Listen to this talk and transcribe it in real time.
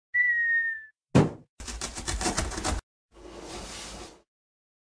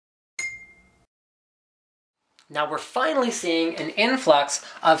Now we're finally seeing an influx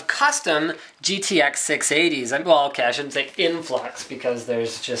of custom GTX 680s. Well, okay, I shouldn't say influx because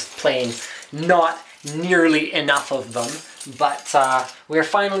there's just plain not nearly enough of them. But we're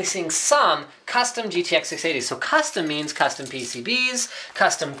finally seeing some custom GTX 680s. So custom means custom PCBs,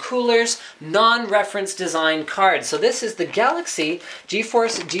 custom coolers, non-reference design cards. So this is the Galaxy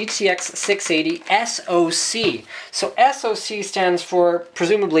GeForce GTX 680 SOC. So SOC stands for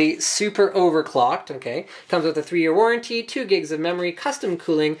presumably super overclocked, okay? Comes with a 3-year warranty, 2 gigs of memory, custom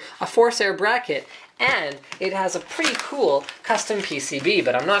cooling, a force air bracket, and it has a pretty cool custom PCB,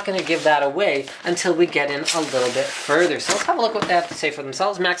 but I'm not going to give that away until we get in a little bit further. So let's have a look what they have to say for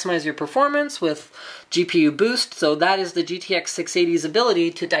themselves. Maximize your performance with GPU boost. So that is the GTX 680's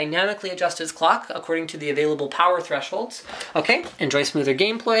ability to dynamically adjust its clock according to the available power thresholds. Okay, enjoy smoother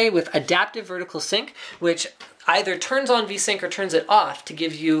gameplay with adaptive vertical sync, which either turns on VSync or turns it off to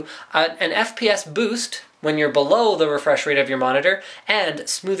give you an FPS boost when you're below the refresh rate of your monitor, and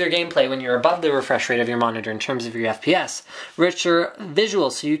smoother gameplay when you're above the refresh rate of your monitor in terms of your FPS. Richer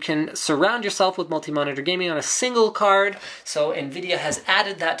visuals, so you can surround yourself with multi-monitor gaming on a single card. So NVIDIA has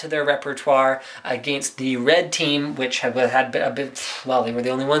added that to their repertoire against the Red Team, which had a bit, well, they were the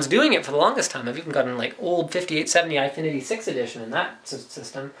only ones doing it for the longest time. I've even gotten like old 5870 Infinity 6 edition in that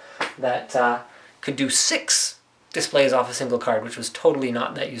system that could do 6 displays off a single card, which was totally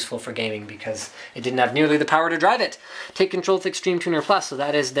not that useful for gaming because it didn't have nearly the power to drive it. Take control with Extreme Tuner Plus, so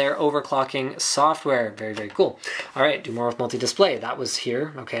that is their overclocking software. Very, very cool. All right, do more with multi-display. That was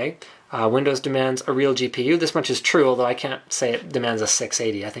here, okay. Windows demands a real GPU. This much is true, although I can't say it demands a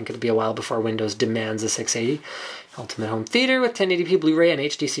 680. I think it'll be a while before Windows demands a 680. Ultimate Home Theater with 1080p Blu-ray and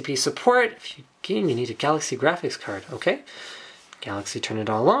HDCP support. If you game, you need a Galaxy graphics card, okay. Galaxy, turn it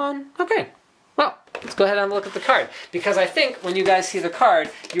all on, okay. Well, let's go ahead and look at the card, because I think when you guys see the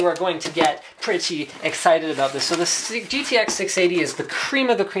card, you are going to get pretty excited about this. So the GTX 680 is the cream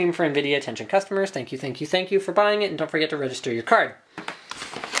of the cream for NVIDIA. Attention customers, thank you, thank you, thank you for buying it, and don't forget to register your card.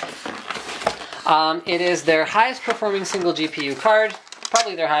 It is their highest performing single GPU card,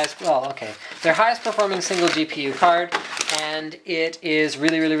 probably their highest, well, okay, their highest performing single GPU card, and it is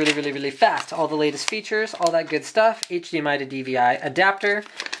really, really, really, really, really fast. All the latest features, all that good stuff, HDMI to DVI adapter,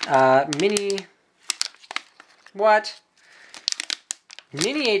 mini HDMI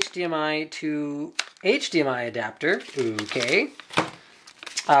to HDMI adapter, okay.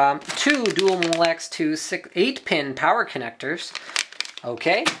 2 dual Molex to 8-pin power connectors.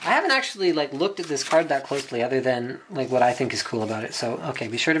 Okay, I haven't actually looked at this card that closely other than what I think is cool about it. So, okay,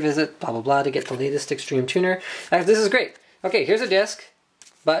 be sure to visit blah blah blah to get the latest Extreme Tuner. This is great. Okay, here's a disc,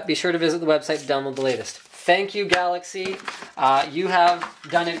 but be sure to visit the website to download the latest. Thank you, Galaxy. You have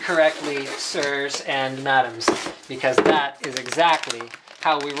done it correctly, sirs and madams, because that is exactly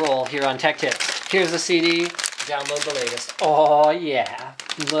how we roll here on Tech Tips. Here's the CD, download the latest. Oh yeah,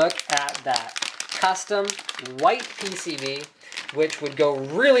 look at that. Custom white PCB, which would go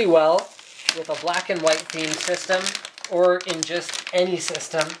really well with a black and white themed system, or in just any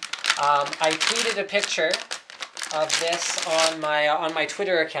system. I tweeted a picture of this on my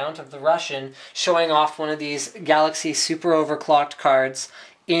Twitter account of the Russian, showing off one of these Galaxy super overclocked cards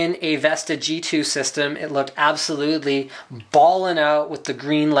in a Vesta G2 system. It looked absolutely ballin' out with the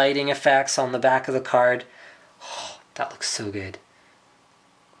green lighting effects on the back of the card. Oh, that looks so good.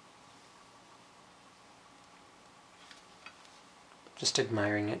 Just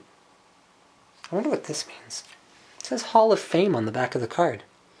admiring it. I wonder what this means. It says Hall of Fame on the back of the card.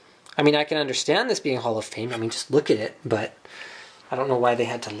 I mean, I can understand this being Hall of Fame. I mean, just look at it, but I don't know why they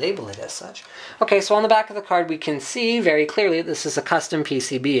had to label it as such. Okay, so on the back of the card, we can see very clearly this is a custom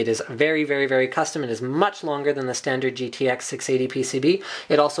PCB. It is very, very, very custom. It is much longer than the standard GTX 680 PCB.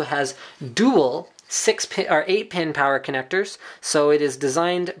 It also has dual 8-pin power connectors, so it is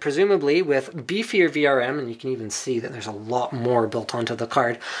designed presumably with beefier VRM, and you can even see that there's a lot more built onto the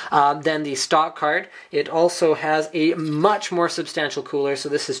card than the stock card. It also has a much more substantial cooler, so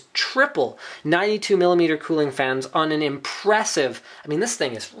this is triple 92mm cooling fans on an impressive, I mean this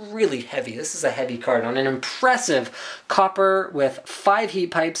thing is really heavy, this is a heavy card, on an impressive copper with 5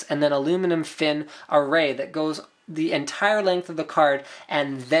 heat pipes and then aluminum fin array that goes the entire length of the card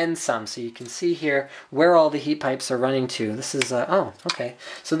and then some. So you can see here where all the heat pipes are running to. This is, oh, okay.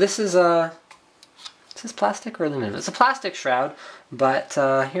 So this is plastic or aluminum? It's a plastic shroud, but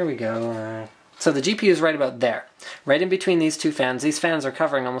here we go. So the GPU is right about there, right in between these two fans. These fans are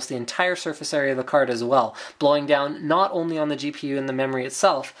covering almost the entire surface area of the card as well, blowing down not only on the GPU and the memory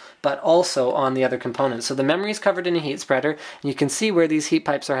itself, but also on the other components. So the memory is covered in a heat spreader, and you can see where these heat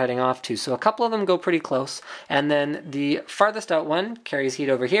pipes are heading off to. So a couple of them go pretty close, and then the farthest out one carries heat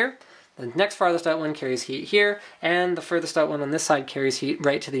over here. The next farthest out one carries heat here, and the furthest out one on this side carries heat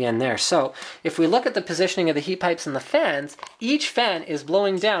right to the end there. So if we look at the positioning of the heat pipes and the fans, each fan is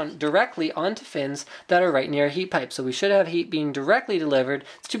blowing down directly onto fins that are right near a heat pipe. So we should have heat being directly delivered.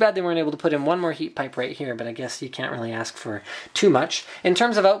 It's too bad they weren't able to put in one more heat pipe right here, but I guess you can't really ask for too much. In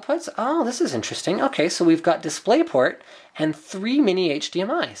terms of outputs, oh, this is interesting. Okay, so we've got DisplayPort and 3 mini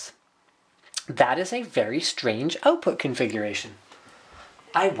HDMIs. That is a very strange output configuration.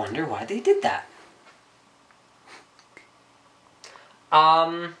 I wonder why they did that.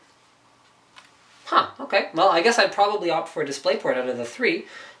 Okay. Well, I guess I'd probably opt for a DisplayPort out of the 3,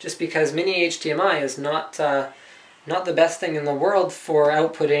 just because mini HDMI is not the best thing in the world for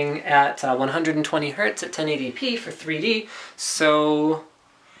outputting at 120 Hertz at 1080p for 3D. So,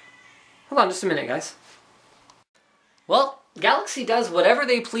 hold on just a minute, guys. Well, Galaxy does whatever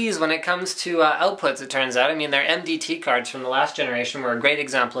they please when it comes to outputs, it turns out. I mean, their MDT cards from the last generation were a great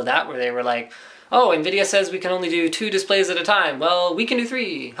example of that, where they were like, oh, NVIDIA says we can only do 2 displays at a time. Well, we can do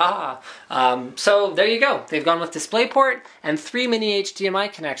 3. Haha. So there you go. They've gone with DisplayPort and 3 mini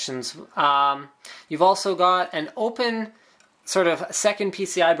HDMI connections. You've also got an open sort of second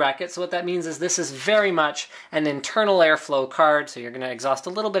PCI bracket. So what that means is this is very much an internal airflow card. So you're going to exhaust a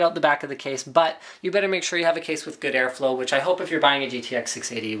little bit out the back of the case, but you better make sure you have a case with good airflow, which I hope if you're buying a GTX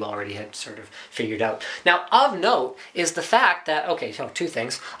 680 you already had sort of figured out. Now, of note is the fact that, okay, so 2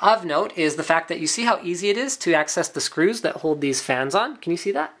 things. Of note is the fact that you see how easy it is to access the screws that hold these fans on. Can you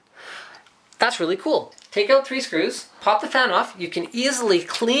see that? That's really cool. Take out 3 screws, pop the fan off, you can easily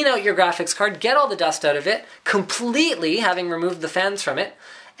clean out your graphics card, get all the dust out of it, completely having removed the fans from it,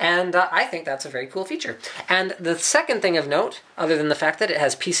 and I think that's a very cool feature. And the second thing of note, other than the fact that it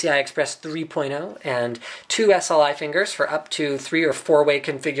has PCI Express 3.0 and 2 SLI fingers for up to 3 or 4-way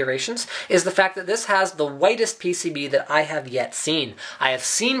configurations, is the fact that this has the whitest PCB that I have yet seen. I have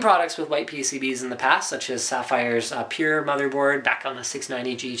seen products with white PCBs in the past, such as Sapphire's Pure motherboard back on the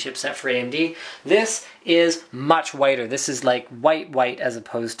 690G chipset for AMD. This is much whiter. This is like white as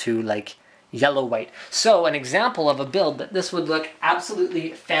opposed to like yellow white. So an example of a build that this would look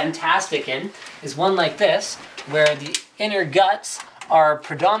absolutely fantastic in is one like this, where the inner guts are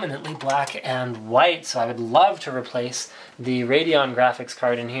predominantly black and white. So I would love to replace the Radeon graphics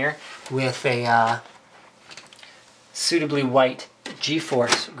card in here with a suitably white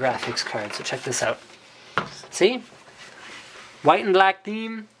GeForce graphics card. So check this out. See? White and black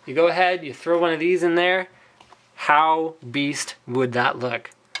theme. You go ahead, you throw one of these in there. How beast would that look?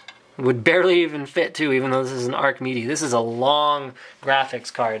 Would barely even fit too, even though this is an ARC Media. This is a long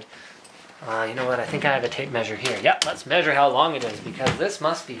graphics card. You know what, I think I have a tape measure here. Yep, let's measure how long it is, because this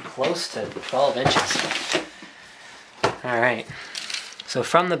must be close to 12 inches. Alright, so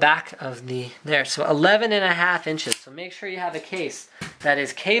from the back of so 11.5 inches. So make sure you have a case that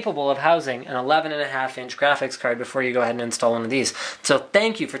is capable of housing an 11.5-inch graphics card before you go ahead and install one of these. So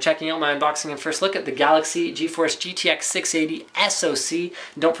thank you for checking out my unboxing and first look at the Galaxy GeForce GTX 680 SOC.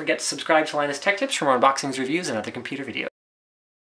 And don't forget to subscribe to Linus Tech Tips for more unboxings, reviews, and other computer videos.